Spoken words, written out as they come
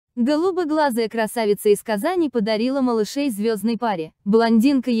Голубоглазая красавица из Казани подарила малышей звездной паре.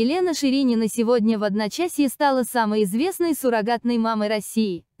 Блондинка Елена ШИРИНИНА сегодня в одночасье стала самой известной суррогатной мамой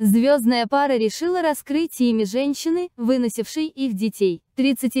России. Звездная пара решила раскрыть имя женщины, выносившей их детей.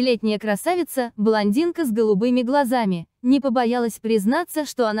 30-летняя красавица, блондинка с голубыми глазами, не побоялась признаться,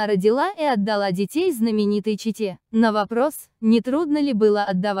 что она родила и отдала детей знаменитой чете. На вопрос, не трудно ли было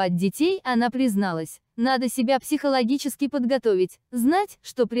отдавать детей, она призналась: надо себя психологически подготовить, знать,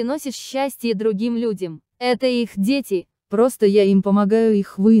 что приносишь счастье другим людям. Это их дети. Просто я им помогаю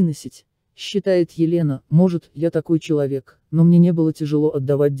их выносить, считает Елена. Может, я такой человек, но мне не было тяжело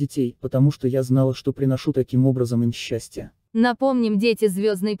отдавать детей, потому что я знала, что приношу таким образом им счастье. Напомним, дети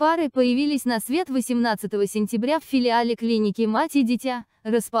звездной пары появились на свет 18 сентября в филиале клиники «МАТЬ» и «Детя»,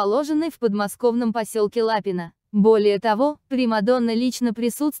 расположенной в подмосковном поселке Лапино. Более того, примадонна лично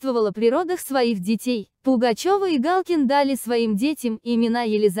присутствовала при родах своих детей. Пугачева и Галкин дали своим детям имена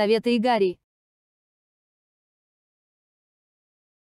Елизавета и Гарри.